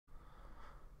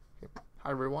Hi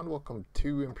everyone, welcome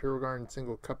to Imperial Garden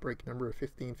single cup break number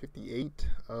 1558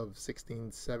 of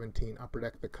 1617 Upper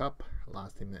Deck the Cup.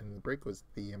 Last thing in the break was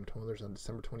the Edmonton Oilers on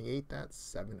December 28th at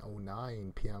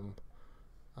 7:09 p.m.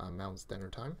 Mountain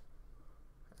Standard Time.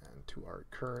 And to our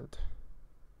current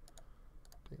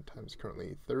time is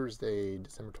currently Thursday,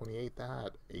 December 28th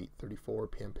at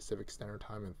 8:34 p.m. Pacific Standard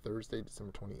Time, and Thursday,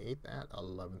 December 28th at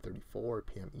 11:34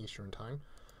 p.m. Eastern Time.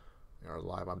 We are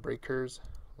live on Breakers,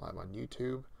 live on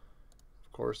YouTube.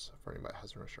 Of course, for anybody that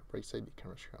has a restaurant break site, you can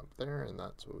restaurant up there, and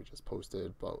that's what we just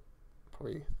posted about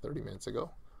probably 30 minutes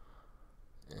ago.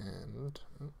 And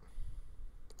don't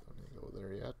need to go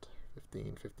there yet.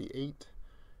 1558.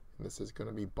 And this is going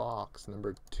to be box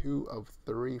number 2 of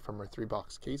 3 from our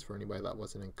 3-box case. For anybody that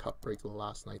wasn't in cup break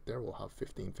last night, there we'll have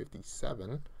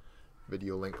 1557.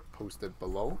 Video link posted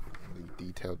below in the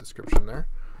detailed description there.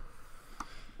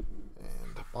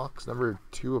 And box number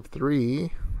 2 of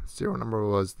 3. Serial number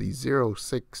was the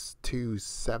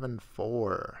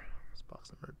 06274. It's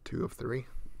box number 2 of 3.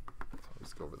 So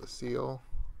let's go over the seal.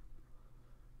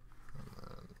 And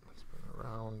then spin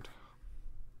around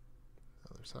the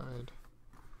other side.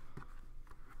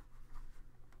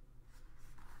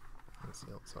 And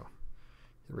seal. So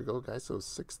here we go, guys. So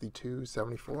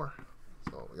 6274.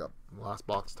 So we got the last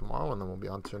box tomorrow, and then we'll be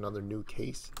on to another new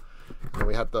case. And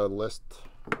we have to list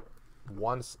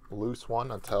one loose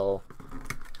one until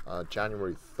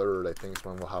January 3rd, I think, is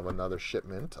when we'll have another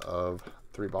shipment of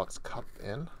 3-box cup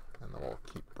in, and then we'll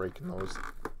keep breaking those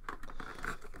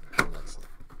for the next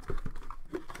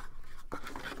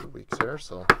few weeks here.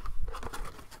 So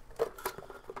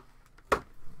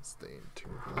stay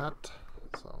tuned for that.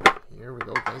 So here we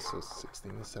go, guys. So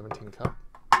 16-17 cup.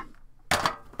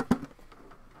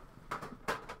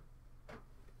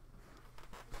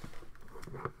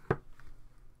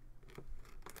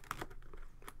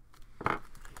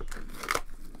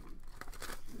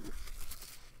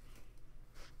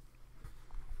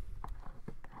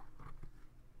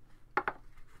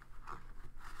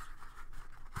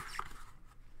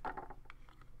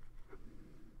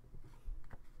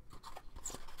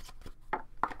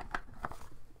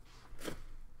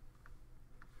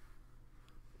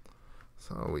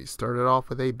 So we started off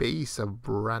with a base of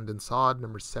Brandon Saad,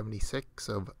 number 76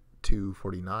 of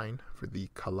 249 for the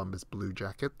Columbus Blue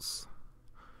Jackets.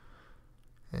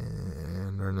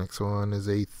 And our next one is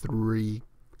a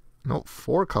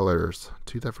 4 colors,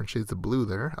 2 different shades of blue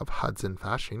there of Hudson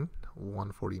Fasching,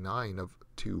 149 of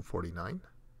 249.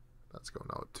 That's going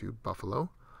out to Buffalo.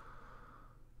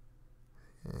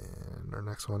 And our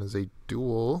next one is a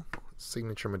dual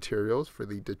signature materials for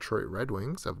the Detroit Red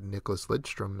Wings of Nicholas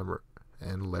Lidstrom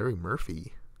and Larry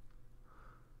Murphy.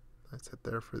 That's it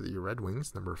there for the Red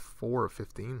Wings, number 4 of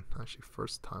 15. Actually,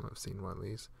 first time I've seen one of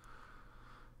these.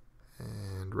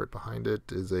 And right behind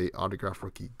it is a autograph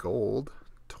rookie gold,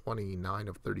 29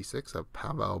 of 36 of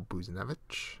Pavel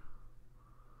Buchnevich.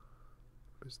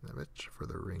 For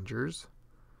the Rangers.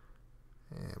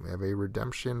 And we have a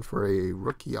redemption for a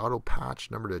rookie auto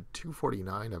patch, number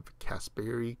 249 of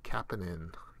Kasperi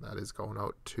Kapanen. That is going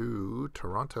out to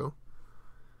Toronto.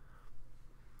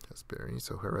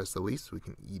 So here has the lease. We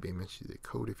can eBay mention the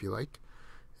code if you like.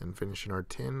 And finishing our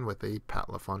tin with a Pat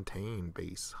LaFontaine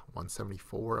base,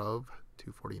 174 of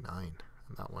 249.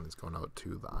 And that one is going out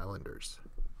to the Islanders.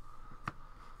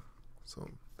 So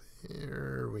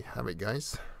there we have it,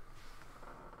 guys.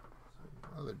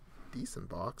 Another decent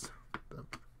box.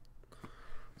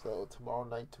 So tomorrow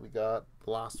night we got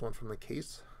the last one from the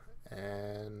case.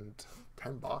 And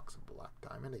 10 box of Black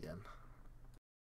Diamond again.